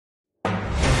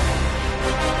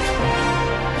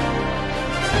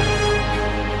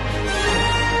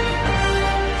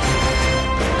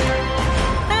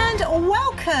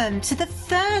welcome to the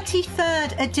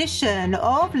 33rd edition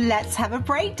of Let's Have a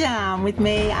Breakdown with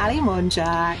me, Ali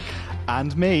Monjak.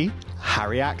 And me,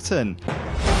 Harry Acton.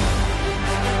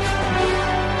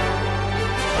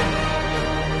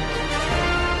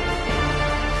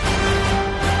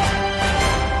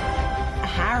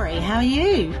 Harry, how are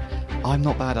you? I'm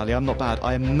not bad, Ali. I'm not bad.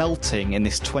 I am melting in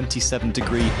this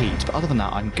 27-degree heat. But other than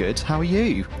that, I'm good. How are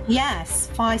you? Yes,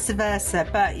 vice versa.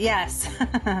 But yes,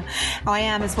 I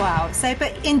am as well. So,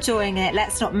 but enjoying it.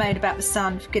 Let's not moan about the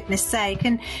sun, for goodness sake.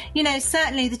 And, you know,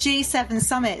 certainly the G7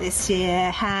 summit this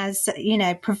year has, you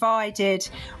know, provided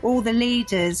all the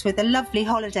leaders with a lovely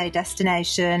holiday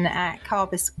destination at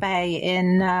Carbis Bay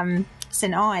in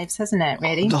St Ives, hasn't it,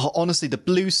 really? Honestly, the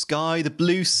blue sky, the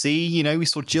blue sea, you know, we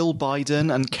saw Jill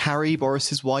Biden and Carrie,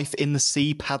 Boris's wife, in the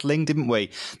sea paddling, didn't we?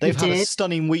 They've had a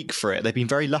stunning week for it. They've been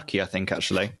very lucky, I think,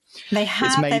 actually. They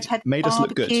have. They've had made us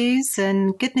look good. Barbecues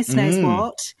and goodness knows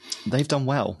what. They've done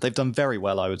well. They've done very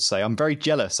well, I would say. I'm very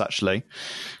jealous, actually.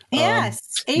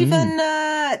 Yes, even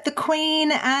the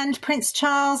Queen and Prince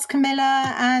Charles,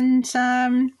 Camilla, and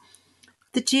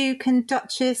the Duke and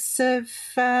Duchess of...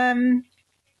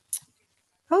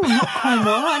 Oh, not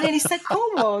Cornwall. I nearly said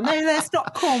Cornwall. No, that's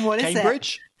not Cornwall, is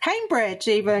Cambridge? it? Cambridge,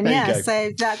 even, yeah.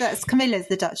 So that's Camilla's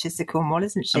the Duchess of Cornwall,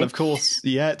 isn't she? And of course,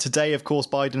 today, of course,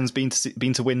 Biden's been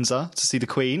to Windsor to see the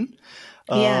Queen.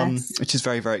 Yes. Which is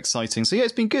very, very exciting. So, yeah,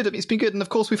 it's been good. It's been good. And, of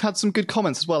course, we've had some good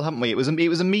comments as well, haven't we? It was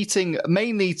a meeting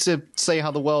mainly to say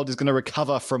how the world is going to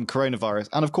recover from coronavirus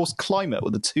and, of course, climate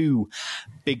were the two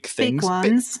big things. Big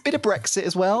ones. Bit of Brexit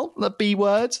as well, the B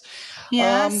word.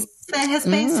 Yes. There has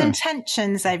been some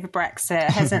tensions over Brexit,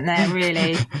 hasn't there,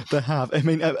 really? There have. I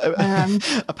mean,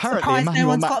 apparently surprised no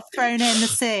one's got thrown in the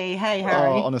sea. Hey, Harry.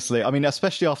 Oh, honestly. I mean,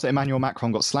 especially after Emmanuel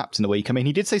Macron got slapped in the week. I mean,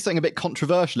 he did say something a bit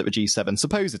controversial at the G7.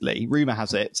 Supposedly, rumour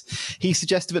has it, he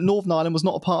suggested that Northern Ireland was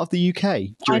not a part of the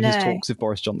UK during his talks with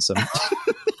Boris Johnson.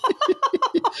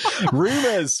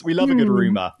 Rumours. We love a good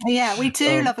rumour. Yeah, we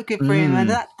do love a good rumour.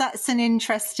 That's an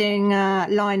interesting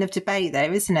line of debate,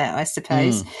 though, isn't it, I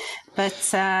suppose? But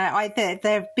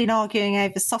they've been arguing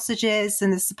over sausages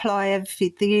and the supply of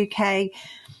the UK,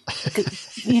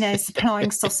 you know,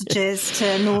 supplying sausages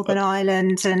to Northern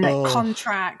Ireland and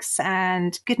contracts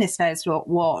and goodness knows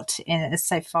what in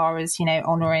so far as, you know,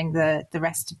 honouring the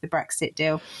rest of the Brexit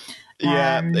deal.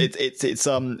 Yeah, it's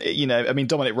you know, I mean,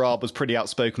 Dominic Raab was pretty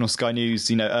outspoken on Sky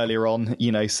News, you know, earlier on,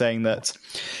 you know, saying that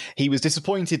he was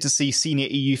disappointed to see senior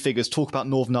EU figures talk about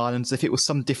Northern Ireland as if it was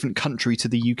some different country to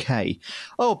the UK.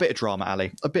 Oh, a bit of drama,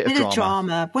 Ali. A bit of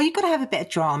drama. Well, you've got to have a bit of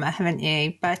drama, haven't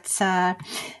you? But no,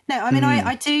 I mean,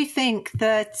 I do think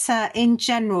that in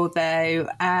general, though,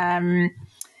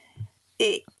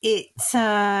 they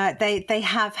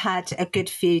have had a good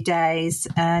few days,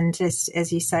 and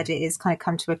as you said, it is kind of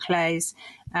come to a close.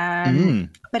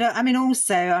 But I mean,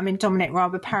 also, I mean, Dominic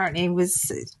Raab apparently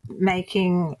was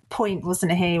making point,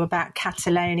 wasn't he, about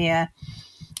Catalonia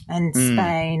and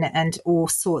Spain and all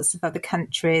sorts of other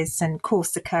countries, and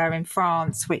Corsica in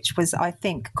France, which was, I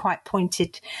think, quite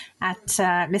pointed at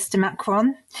Mr.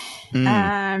 Macron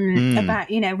about,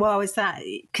 you know, well, is that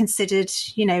considered,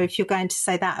 you know, if you're going to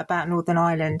say that about Northern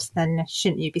Ireland, then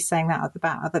shouldn't you be saying that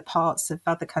about other parts of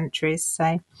other countries?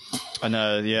 So I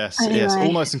know, yes,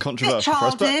 almost controversial.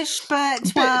 Childish, but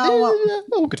well,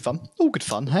 all good fun,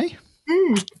 hey.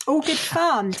 All good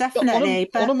fun, definitely.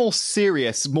 But on a more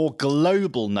serious, more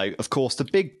global note, of course, the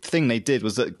big thing they did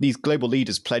was that these global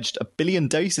leaders pledged 1 billion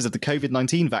doses of the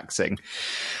COVID-19 vaccine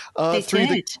through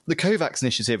the COVAX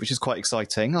initiative, which is quite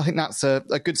exciting. I think that's a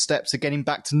good step to getting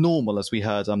back to normal, as we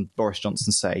heard Boris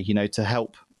Johnson say, you know, to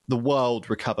help the world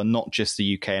recover, not just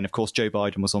the UK. And of course, Joe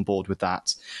Biden was on board with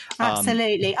that.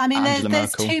 Absolutely. I mean,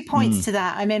 there's 2 points to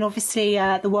that. I mean, obviously,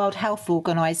 the World Health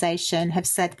Organization have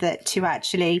said that to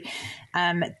actually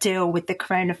deal with the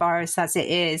coronavirus as it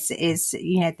is,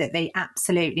 you know, that they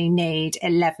absolutely need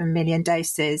 11 million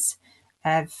doses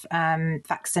of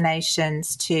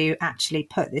vaccinations to actually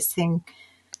put this thing.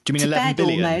 Do you mean 11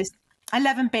 billion? Almost.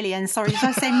 11 billion. Sorry, did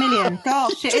I say million?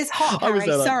 Gosh, it is hot, Harry.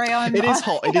 Sorry, it is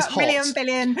hot. It is hot.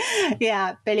 Billion.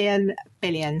 Yeah,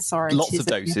 billion. Sorry. Lots of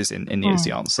doses in is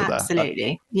the answer there.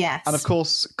 Absolutely, yes. And of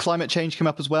course, climate change came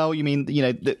up as well. You mean, you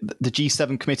know, the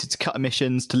G7 committed to cut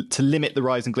emissions to limit the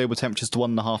rise in global temperatures to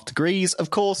 1.5 degrees.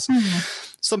 Of course,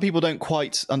 some people don't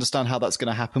quite understand how that's going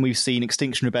to happen. We've seen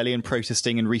Extinction Rebellion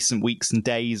protesting in recent weeks and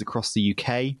days across the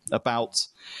UK about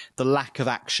the lack of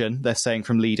action, they're saying,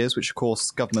 from leaders, which of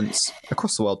course governments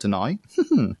across the world deny.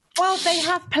 Well, they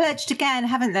have pledged again,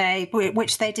 haven't they,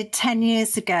 which they did 10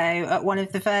 years ago at one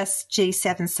of the first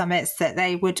G7 summits, that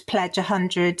they would pledge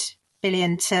 100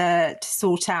 billion to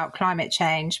sort out climate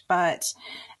change. But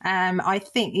I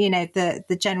think, you know,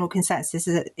 the general consensus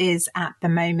is at the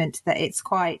moment that it's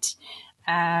quite,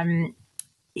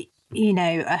 you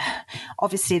know,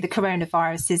 obviously the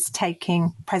coronavirus is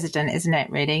taking precedent, isn't it,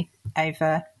 really,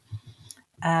 over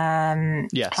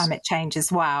yes. climate change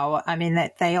as well. I mean,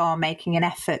 that they are making an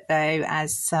effort, though,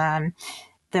 as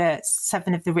the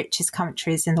 7 of the richest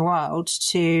countries in the world,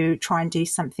 to try and do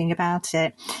something about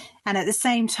it. And at the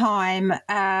same time,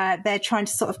 they're trying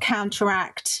to sort of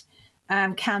counterweight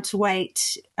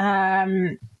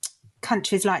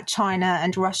countries like China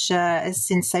and Russia,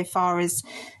 as insofar as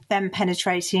them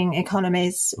penetrating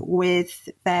economies with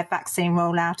their vaccine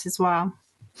rollout as well.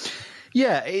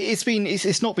 Yeah,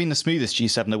 it's not been the smoothest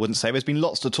G7, I wouldn't say. There's been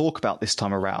lots to talk about this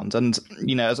time around. And,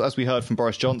 you know, as we heard from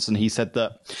Boris Johnson, he said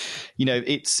that, you know,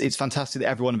 it's fantastic that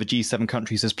every one of the G7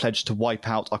 countries has pledged to wipe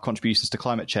out our contributions to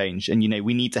climate change. And, you know,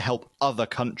 we need to help other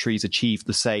countries achieve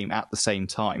the same at the same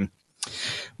time.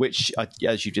 Which,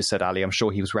 as you just said, Ali, I'm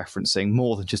sure he was referencing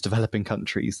more than just developing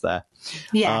countries there.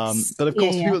 Yes. But of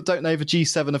course, people that don't know, the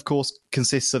G7, of course,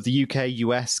 consists of the UK,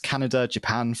 US, Canada,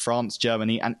 Japan, France,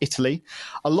 Germany, and Italy,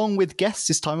 along with guests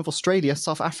this time of Australia,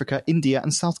 South Africa, India,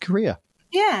 and South Korea.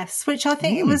 Yes, which I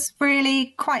think it was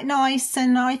really quite nice.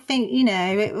 And I think, you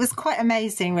know, it was quite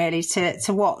amazing, really, to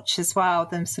watch as well,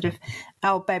 them sort of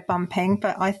elbow bumping.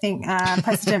 But I think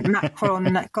President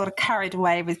Macron got carried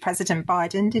away with President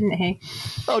Biden, didn't he?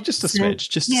 Oh, just a smidge,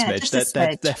 just a smidge. Just a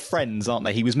smidge. They're friends, aren't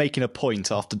they? He was making a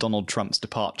point after Donald Trump's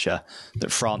departure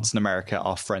that France and America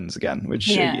are friends again, which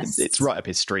it's right up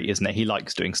his street, isn't it? He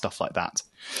likes doing stuff like that.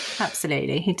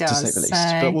 Absolutely, he does. To say the least.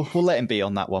 But we'll let him be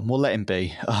on that one. We'll let him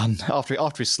be.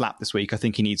 After his slap this week, I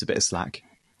think he needs a bit of slack.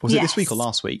 Was it this week or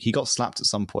last week? He got slapped at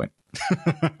some point.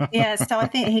 Yeah, so I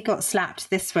think he got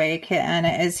slapped this week. And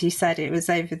as you said, it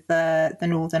was over the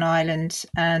Northern Ireland,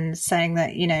 and saying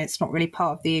that, you know, it's not really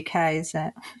part of the UK, is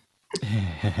it?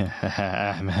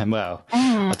 Well,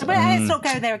 but let's not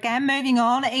go there again. Moving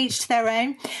on, each to their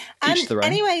own.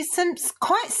 Anyway, some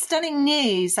quite stunning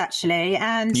news, actually.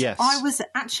 And I was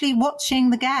actually watching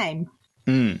the game.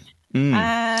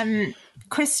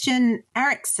 Christian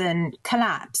Eriksen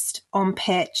collapsed on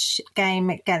pitch game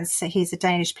against, he's a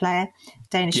Danish player,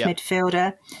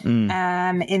 midfielder,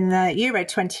 in the Euro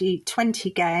 2020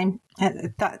 game.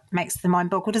 That makes the mind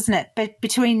boggle, doesn't it? But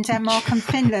between Denmark and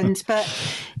Finland. But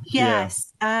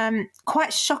yes,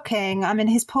 quite shocking. I mean,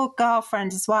 his poor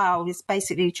girlfriend as well is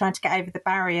basically trying to get over the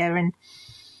barrier, and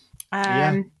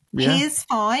he is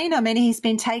fine. I mean, he's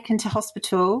been taken to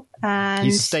hospital. And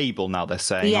he's stable now, they're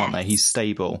saying, aren't they? He's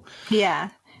stable. Yeah.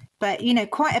 But, you know,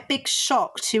 quite a big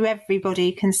shock to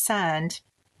everybody concerned.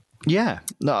 Yeah.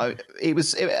 No,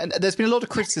 and there's been a lot of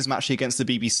criticism actually against the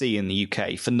BBC in the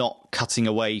UK for not cutting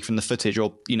away from the footage,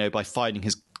 or, you know, by finding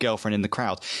his girlfriend in the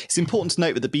crowd. It's important to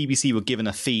note that the BBC were given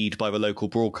a feed by the local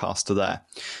broadcaster there.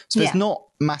 So there's not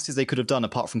masses they could have done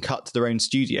apart from cut to their own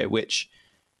studio, which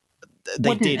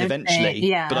they did eventually,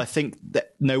 but I think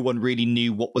that no one really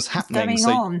knew what was happening.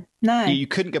 You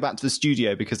couldn't go back to the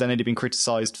studio because then it'd been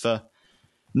criticised for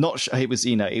not. It was,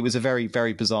 you know, it was a very,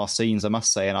 very bizarre scenes, I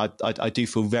must say, and I do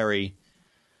feel very,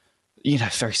 you know,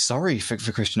 very sorry for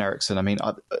Christian Eriksen. I mean,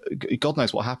 God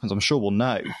knows what happens. I'm sure we'll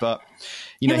know, but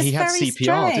you know, he had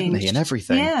CPR, didn't he, and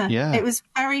everything. Yeah, it was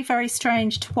very, very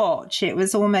strange to watch. It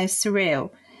was almost surreal.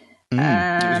 It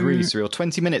was really surreal.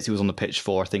 20 minutes he was on the pitch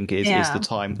for, I think, is the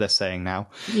time they're saying now.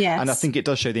 Yes. And I think it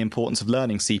does show the importance of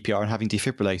learning CPR and having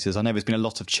defibrillators. I know there's been a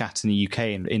lot of chat in the UK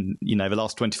in you know, the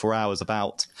last 24 hours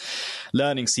about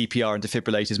learning CPR and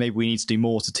defibrillators. Maybe we need to do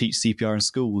more to teach CPR in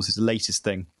schools. Is the latest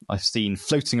thing I've seen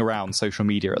floating around social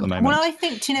media at the moment. Well, I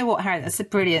think, do you know what, Harry? That's a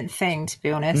brilliant thing, to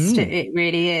be honest. It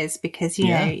really is, because, you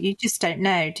know, you just don't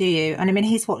know, do you? And I mean,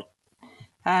 he's what,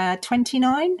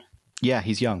 29? Yeah,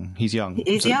 he's young. He's young.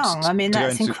 He's young. I mean,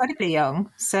 that's incredibly young.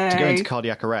 So to go into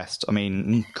cardiac arrest, I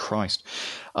mean, Christ.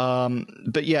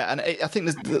 But yeah, and I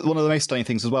think one of the most stunning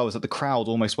things as well was that the crowd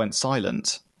almost went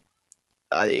silent.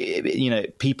 You know,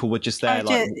 people were just there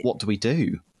what do we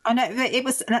do? I know, it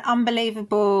was an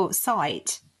unbelievable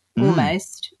sight,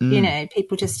 almost. You know,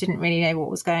 people just didn't really know what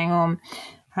was going on.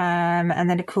 And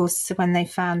then, of course, when they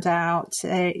found out,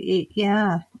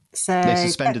 so they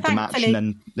suspended the match and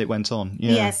then it went on.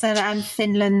 Yeah. Yes, and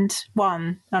Finland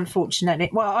won, unfortunately.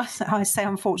 Well, I say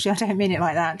unfortunately, I don't mean it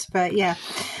like that, but yeah.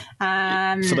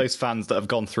 For those fans that have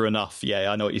gone through enough,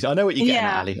 I know what you're getting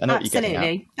at, Ali. I know what you're getting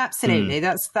at. Absolutely.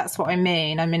 That's what I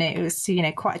mean. I mean, it was, you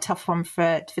know, quite a tough one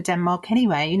for Denmark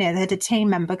anyway. You know, they had a team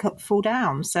member fall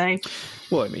down, so.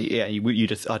 Well, I mean,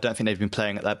 I don't think they've been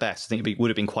playing at their best. I think it would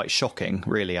have been quite shocking,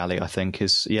 really, Ali, I think,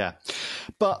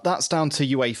 but that's down to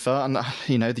UEFA, and,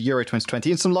 you know, the the Euro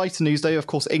 2020. In some lighter news, though, of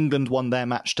course, England won their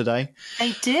match today.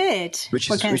 They did. Which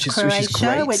is great.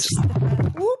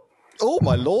 Oh,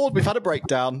 my Lord, we've had a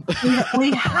breakdown.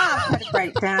 We have had a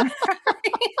breakdown.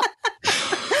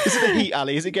 Is it the heat,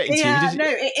 Ali? Is it getting to you? No,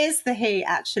 it is the heat,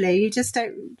 actually.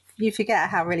 You forget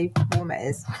how really warm it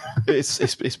is. It's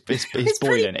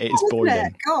boiling. It is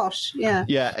boiling. Gosh, yeah.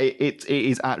 Yeah, it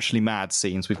is actually mad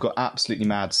scenes. We've got absolutely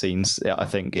mad scenes. I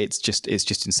think it's just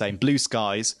insane. Blue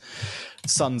skies,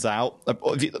 sun's out.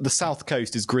 The south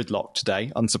coast is gridlocked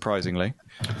today, unsurprisingly.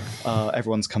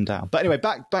 Everyone's come down. But anyway,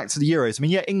 back to the Euros. I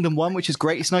mean, yeah, England won, which is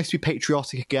great. It's nice to be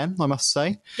patriotic again, I must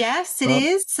say. Yes, it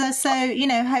is. So,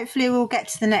 hopefully we'll get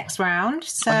to the next round.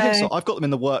 So. I hope so. I've got them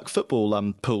in the work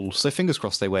football pool, so fingers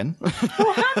crossed they win.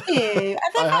 Oh, have you? And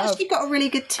they've actually got a really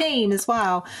good team as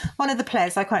well. One of the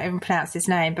players, I can't even pronounce his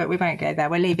name, but we won't go there.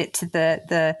 We'll leave it to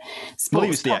the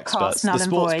sports podcast. Experts, the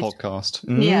sports podcast.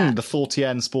 The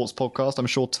 40N sports podcast. I'm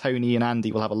sure Tony and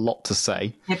Andy will have a lot to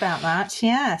say about that.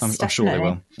 Yes, I'm sure they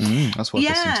will. That's what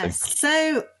listening to.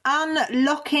 So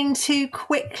unlocking too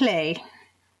quickly.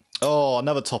 Oh,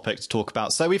 another topic to talk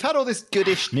about. So we've had all this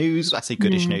goodish news. I say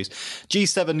goodish news.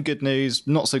 G7 good news,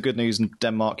 not so good news in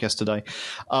Denmark yesterday.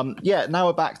 Now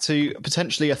we're back to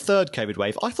potentially a third COVID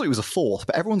wave. I thought it was a fourth,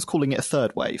 but everyone's calling it a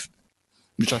third wave,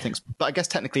 which I think. But I guess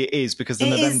technically it is because the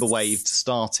November wave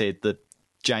started the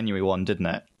January one, didn't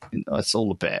it? It's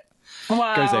all a bit.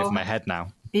 Well, goes over my head now.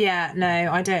 Yeah, no,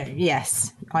 I don't.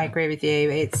 Yes, I agree with you.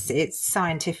 It's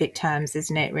scientific terms,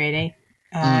 isn't it? Really.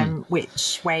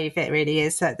 Which wave it really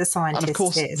is that the scientists. And of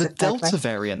course, the Delta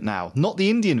variant now, not the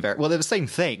Indian variant. Well, they're the same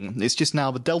thing. It's just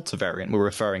now the Delta variant we're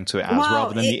referring to it as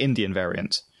rather than the Indian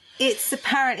variant. It's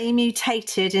apparently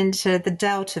mutated into the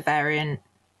Delta variant.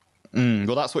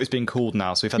 Well, that's what it's being called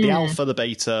now. So we've had the Alpha, the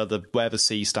Beta, the whatever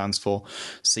C stands for,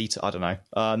 Theta, I don't know.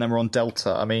 And then we're on Delta.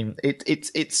 I mean,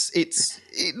 it's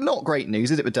not great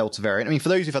news, is it, with Delta variant? I mean, for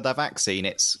those who've had that vaccine,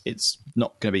 it's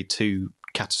not going to be too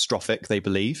catastrophic, they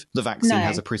believe. The vaccine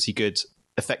has a pretty good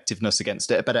effectiveness against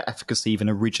it, a better efficacy than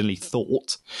originally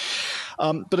thought.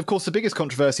 But of course, the biggest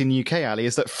controversy in the UK, Ali,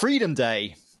 is that Freedom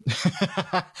Day,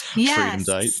 Freedom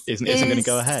Day isn't going to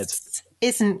go ahead.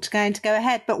 Isn't going to go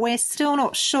ahead, but we're still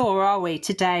not sure, are we,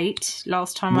 to date?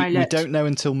 Last time I looked. We don't know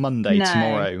until Monday,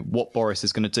 tomorrow, what Boris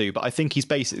is going to do. But I think he's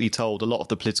basically told a lot of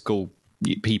the political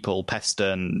people,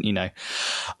 Peston,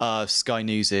 Sky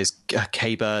News'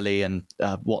 Kay Burley and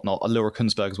whatnot, Laura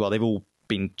Kunsberg as well, they've all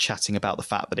been chatting about the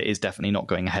fact that it is definitely not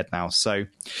going ahead now. So,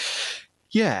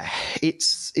 yeah,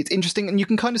 it's interesting. And you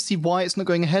can kind of see why it's not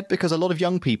going ahead, because a lot of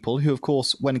young people who, of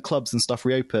course, when clubs and stuff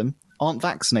reopen, aren't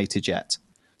vaccinated yet.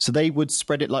 So they would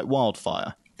spread it like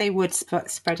wildfire. They would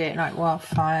spread it like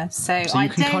wildfire. So you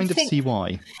can kind of see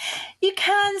why. You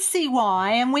can see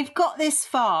why. And we've got this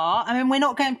far. I mean, we're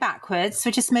not going backwards.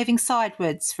 We're just moving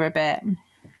sideways for a bit.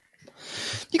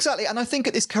 Exactly. And I think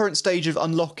at this current stage of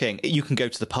unlocking, you can go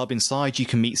to the pub inside. You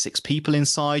can meet 6 people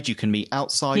inside. You can meet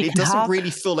outside. It doesn't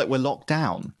really feel like we're locked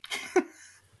down.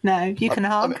 No, you can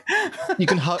hug. You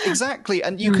can hug, exactly.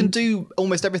 And you can do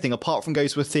almost everything apart from go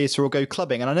to a theatre or go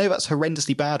clubbing. And I know that's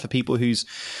horrendously bad for people whose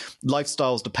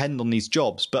lifestyles depend on these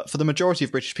jobs. But for the majority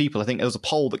of British people, I think there was a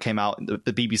poll that came out,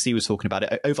 the BBC was talking about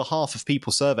it. Over half of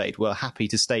people surveyed were happy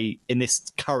to stay in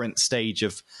this current stage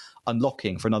of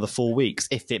unlocking for another 4 weeks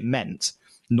if it meant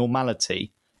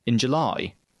normality in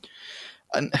July.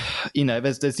 And,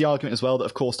 there's the argument as well that,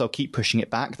 of course, they'll keep pushing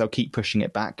it back.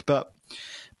 But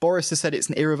Boris has said it's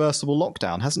an irreversible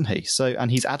lockdown, hasn't he?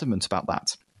 And he's adamant about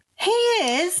that. He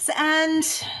is, and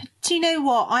do you know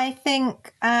what? I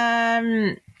think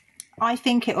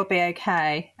it will be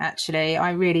okay. Actually,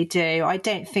 I really do. I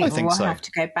don't think we'll have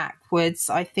to go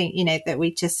backwards. I think that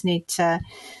we just need to.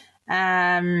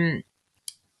 I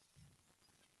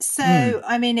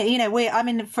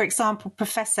mean, for example,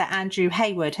 Professor Andrew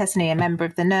Hayward, hasn't he, a member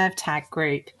of the NervTag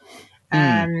group,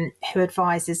 who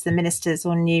advises the ministers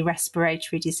on new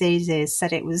respiratory diseases,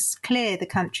 said it was clear the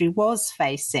country was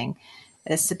facing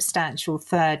a substantial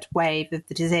third wave of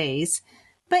the disease.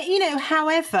 But,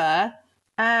 however,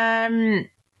 and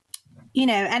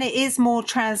it is more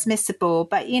transmissible.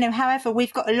 But, however,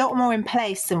 we've got a lot more in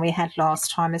place than we had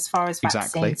last time as far as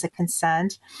vaccines are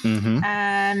concerned. Mm-hmm.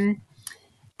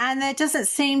 And there doesn't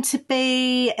seem to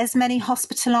be as many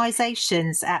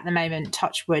hospitalisations at the moment,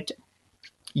 touch wood.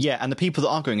 Yeah, and the people that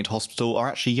are going into hospital are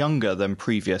actually younger than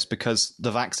previous because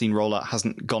the vaccine rollout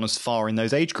hasn't gone as far in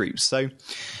those age groups. So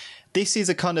this is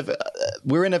a kind of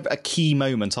we're in a key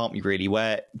moment, aren't we, really,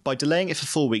 where by delaying it for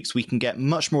 4 weeks, we can get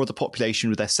much more of the population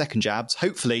with their second jabs.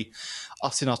 Hopefully,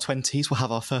 us in our 20s will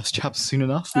have our first jabs soon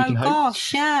enough. We can hope.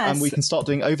 Gosh, yes. And we can start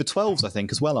doing over 12s, I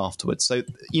think, as well afterwards. So,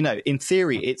 in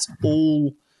theory, it's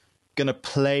all going to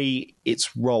play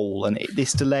its role. And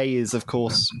this delay is, of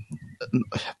course,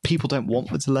 people don't want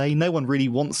the delay. No one really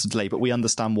wants the delay, but we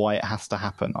understand why it has to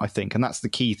happen, I think. And that's the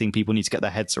key thing people need to get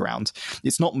their heads around.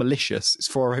 It's not malicious. It's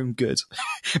for our own good.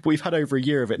 But we've had over a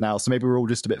year of it now, so maybe we're all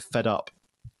just a bit fed up.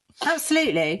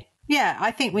 Absolutely. Yeah,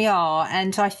 I think we are.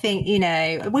 And I think, you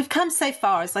know, we've come so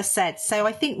far, as I said. So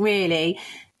I think really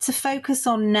to focus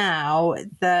on now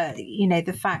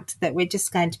the fact that we're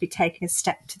just going to be taking a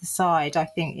step to the side, I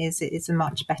think is a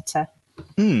much better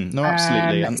no,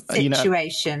 absolutely.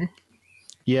 situation.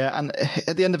 Yeah, and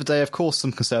at the end of the day, of course,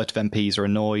 some Conservative MPs are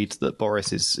annoyed that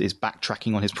Boris is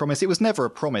backtracking on his promise. It was never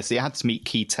a promise. It had to meet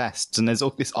key tests, and there's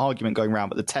all this argument going around,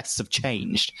 but the tests have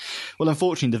changed. Well,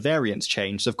 unfortunately, the variants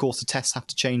changed. Of course, the tests have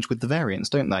to change with the variants,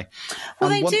 don't they? Well,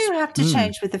 they do have to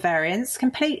change with the variants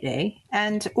completely.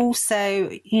 And also,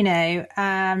 you know,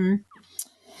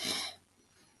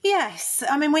 yes,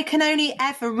 I mean, we can only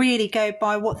ever really go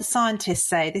by what the scientists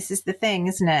say. This is the thing,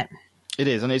 isn't it? It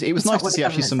is, and it was nice to see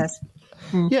actually some...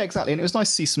 Yeah, exactly. And it was nice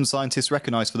to see some scientists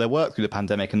recognised for their work through the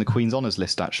pandemic in the Queen's Honours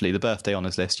List, actually, the birthday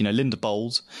honours list. You know, Linda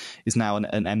Bowles is now is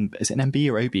it an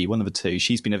MB or OB? One of the two.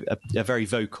 She's been a very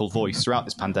vocal voice throughout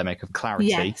this pandemic of clarity.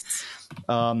 Yes.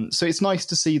 So it's nice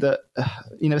to see that,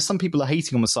 you know, some people are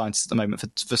hating on the scientists at the moment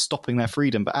for stopping their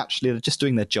freedom, but actually they're just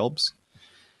doing their jobs.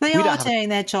 They are doing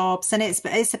their jobs, and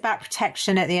it's about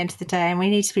protection at the end of the day, and we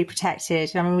need to be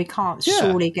protected. I mean, we can't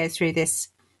surely go through this.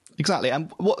 Exactly.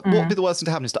 And what would be the worst thing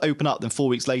to happen is to open up, then 4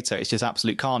 weeks later, it's just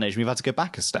absolute carnage. We've had to go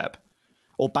back a step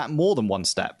or back more than one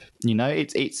step. You know,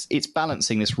 it's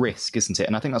balancing this risk, isn't it?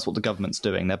 And I think that's what the government's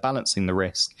doing. They're balancing the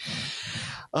risk.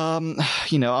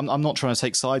 You know, I'm not trying to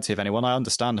take sides here of anyone. I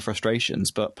understand the frustrations,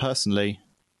 but personally,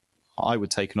 I would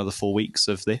take another 4 weeks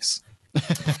of this.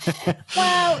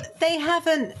 Well, they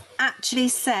haven't actually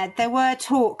said. There were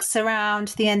talks around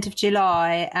the end of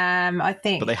July, I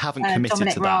think. But they haven't committed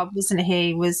Dominic to Raab, that. wasn't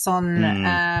he? Was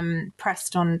on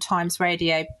pressed on Times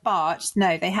Radio, but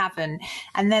no, they haven't.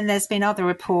 And then there's been other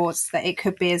reports that it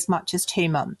could be as much as 2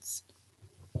 months.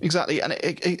 Exactly, and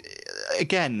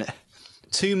again,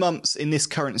 2 months in this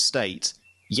current state.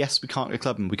 Yes, we can't go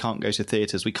clubbing, we can't go to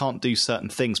theatres, we can't do certain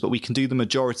things, but we can do the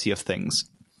majority of things.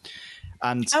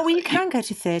 And well, you can go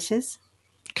to theatres.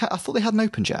 I thought they hadn't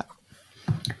opened yet.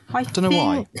 I don't know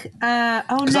why.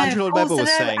 Because Andrew Lloyd Webber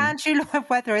was saying. Andrew Lloyd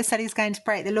Webber has said he's going to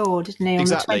break the law, didn't he?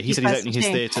 Exactly. He said he's opening his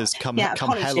theatres come hell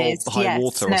or high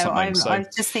water or something. I was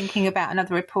just thinking about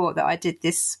another report that I did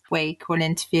this week, or an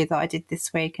interview that I did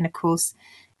this week, and of course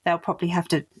they'll probably have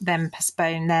to then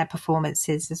postpone their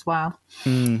performances as well.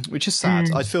 Which is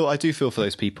sad. I do feel for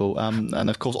those people.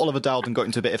 And of course, Oliver Dowden got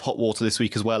into a bit of hot water this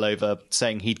week as well over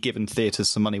saying he'd given theatres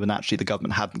some money when actually the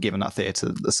government hadn't given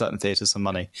certain theatres some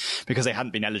money because they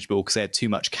hadn't been eligible because they had too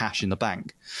much cash in the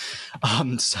bank.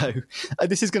 So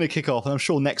this is going to kick off, and I'm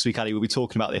sure next week, Ali, we'll be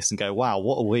talking about this and go, wow,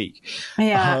 what a week.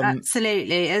 Yeah,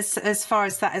 absolutely. As far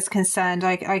as that is concerned,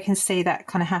 I can see that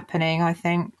kind of happening, I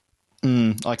think.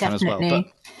 I can as well. But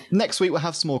next week we'll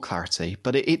have some more clarity,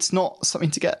 but it's not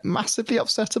something to get massively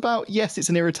upset about. Yes, it's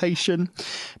an irritation,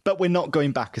 but we're not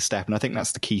going back a step. And I think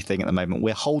that's the key thing at the moment.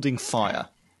 We're holding fire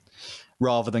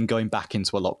rather than going back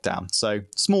into a lockdown. So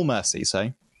small mercies,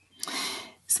 eh?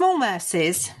 Small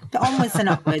mercies, but onwards and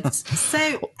upwards.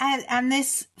 So, and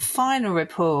this final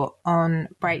report on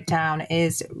Breakdown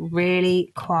is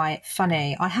really quite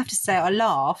funny. I have to say I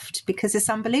laughed because it's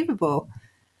unbelievable.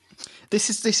 This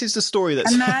is the story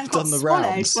that's done the rounds. A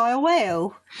man got swallowed by a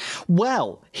whale.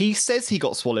 Well, he says he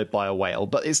got swallowed by a whale,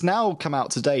 but it's now come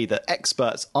out today that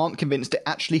experts aren't convinced it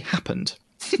actually happened.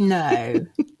 No.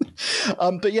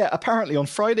 But yeah, apparently on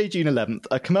Friday, June 11th,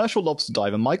 a commercial lobster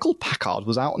diver, Michael Packard,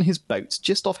 was out on his boat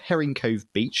just off Herring Cove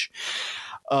Beach,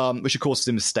 which of course is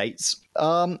in the States.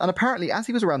 And apparently, as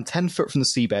he was around 10 foot from the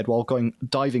seabed while going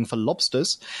diving for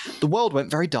lobsters, the world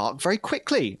went very dark very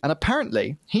quickly. And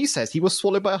apparently, he says he was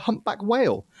swallowed by a humpback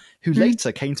whale, who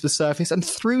later came to the surface and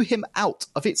threw him out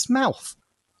of its mouth.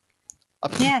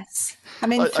 Yes. I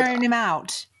mean, throwing him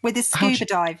out with his scuba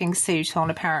diving suit on,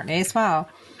 apparently, as well.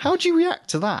 How do you react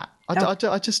to that?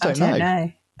 I just don't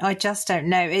know. I just don't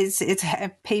know. It's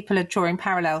people are drawing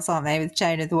parallels, aren't they, with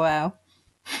Jonah the whale?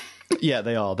 Yeah,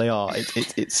 they are.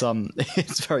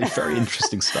 It's very, very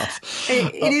interesting stuff.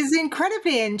 It is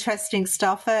incredibly interesting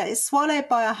stuff. It's swallowed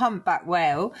by a humpback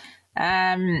whale.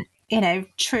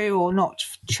 True or not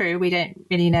true, we don't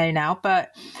really know now.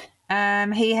 But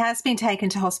he has been taken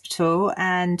to hospital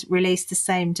and released the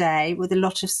same day with a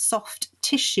lot of soft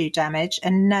tissue damage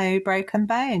and no broken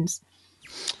bones.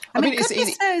 I mean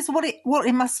goodness knows what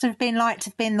it must have been like to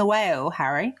have been the whale,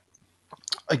 Harry.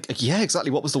 Yeah,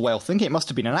 exactly. What was the whale thinking? It must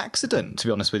have been an accident, to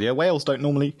be honest with you. Whales don't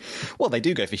normally... Well, they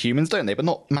do go for humans, don't they? But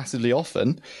not massively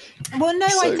often. Well, no,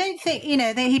 I don't think,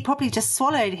 he probably just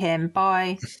swallowed him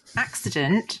by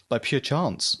accident. By pure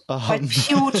chance. By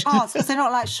pure chance, because they're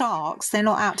not like sharks. They're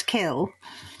not out to kill.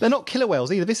 They're not killer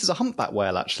whales either. This is a humpback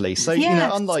whale, actually. So,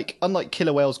 yes. Unlike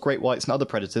killer whales, great whites and other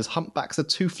predators, humpbacks are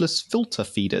toothless filter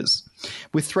feeders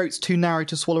with throats too narrow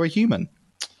to swallow a human.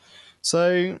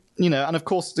 So, and of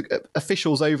course, the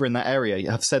officials over in that area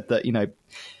have said that,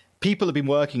 people have been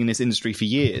working in this industry for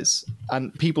years,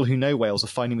 and people who know whales are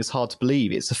finding this hard to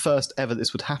believe. It's the first ever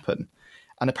this would happen.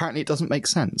 And apparently it doesn't make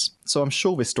sense. So I'm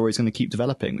sure this story is going to keep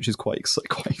developing, which is quite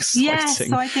exciting. Yes,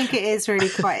 so I think it is really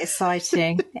quite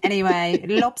exciting. Anyway,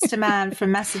 Lobster Man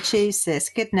from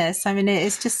Massachusetts. Goodness, I mean,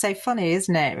 it's just so funny,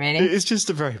 isn't it, really? It's just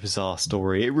a very bizarre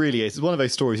story. It really is. It's one of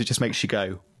those stories that just makes you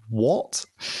go, what?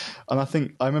 And I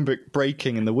remember it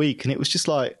breaking in the week, and it was just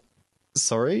like,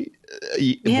 sorry?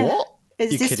 What?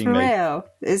 Is this for real?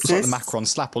 It's like the Macron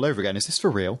slap all over again. Is this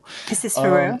for real? Is this for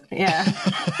real? Yeah.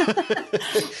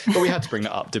 But we had to bring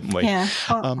that up, didn't we? Yeah.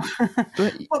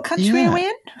 What country are we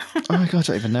in? Oh my God, I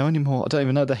don't even know anymore. I don't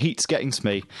even know. The heat's getting to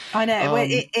me. I know. Well,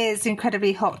 it is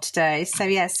incredibly hot today. So,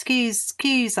 yeah,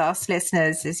 excuse us,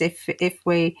 listeners, as if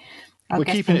we... We're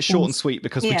keeping it short and sweet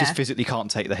because we just physically can't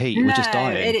take the heat. We're just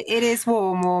dying. It is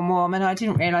warm, and I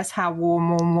didn't realise how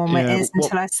warm it is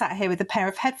until I sat here with a pair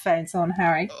of headphones on,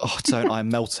 Harry. Oh, I'm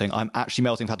melting. I'm actually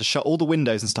melting. I've had to shut all the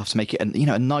windows and stuff to make it,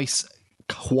 a nice,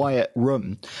 quiet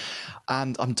room.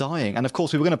 And I'm dying. And of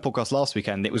course, we were going to podcast last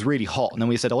weekend. It was really hot. And then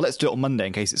we said, let's do it on Monday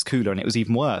in case it's cooler. And it was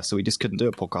even worse. So we just couldn't do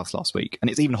a podcast last week. And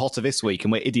it's even hotter this week.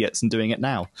 And we're idiots and doing it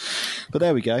now. But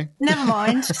there we go. Never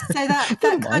mind. So that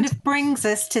kind of brings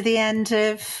us to the end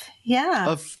of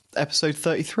episode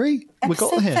 33. We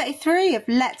got here. 33 of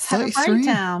Let's Have a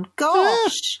Breakdown.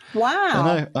 Gosh. Yeah. Wow. I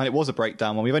know. And it was a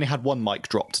breakdown one. We've only had one mic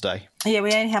drop today. Yeah,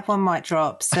 we only have one mic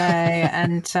drop. So, a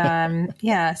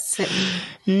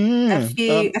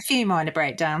few minor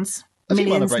breakdowns.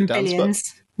 Millions and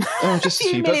billions. Just a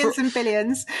few millions and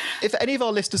billions. If any of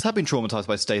our listeners have been traumatised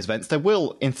by today's events, there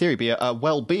will, in theory, be a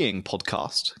well-being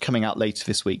podcast coming out later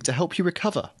this week to help you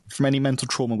recover from any mental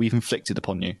trauma we've inflicted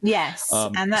upon you. Yes,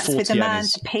 and that's with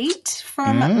Amanda Pete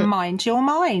from Mind Your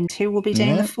Mind, who will be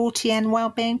doing the 40N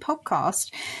Wellbeing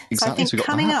podcast. Exactly. So I think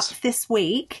coming up this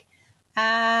week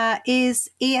is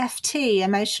EFT,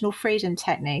 Emotional Freedom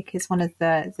Technique, is one of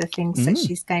the things that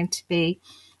she's going to be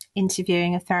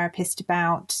interviewing a therapist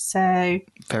about. So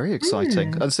very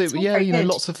exciting. And so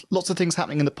lots of things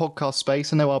happening in the podcast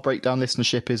space. I know our breakdown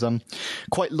listenership is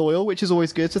quite loyal, which is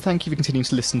always good. So thank you for continuing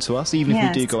to listen to us, even if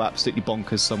we do go absolutely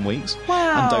bonkers some weeks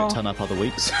and don't turn up other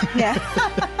weeks. Yeah.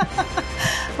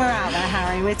 We're out there,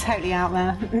 Harry. We're totally out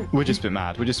there. We're just a bit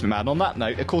mad. And on that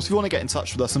note, of course, if you want to get in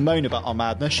touch with us and moan about our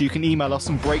madness, you can email us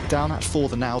on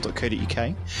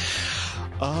breakdown@forthenow.co.uk.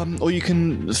 Or you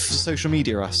can social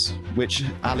media us, which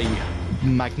Ali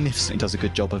magnificently does a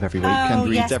good job of every week and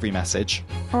reads every message.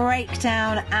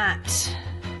 Breakdown at...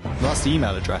 That's the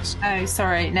email address. Oh,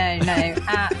 sorry. No.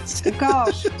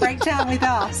 Breakdown with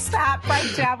us. At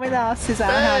Breakdown with us is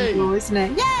our handle, isn't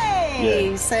it?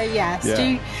 Yay! Yeah. So, yes,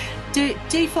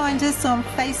 do find us on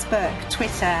Facebook,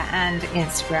 Twitter and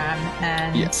Instagram.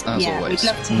 And yes, as always. We'd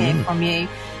love to hear from you.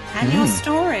 And your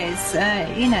stories, so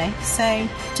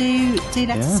do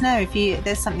let us know if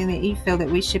there's something that you feel that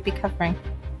we should be covering.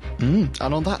 And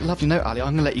on that lovely note, Ali,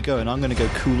 I'm going to let you go and I'm going to go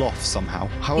cool off somehow.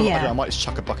 However, I might just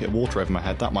chuck a bucket of water over my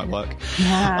head. That might work.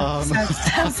 Yeah,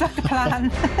 sounds like a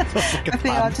plan. I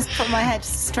think I'll just put my head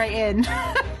straight in.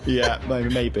 Yeah,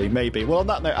 maybe. Well, on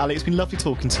that note, Ali, it's been lovely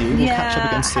talking to you. We'll catch up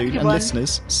again soon. And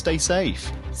listeners, stay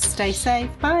safe. Stay safe.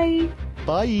 Bye.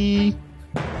 Bye.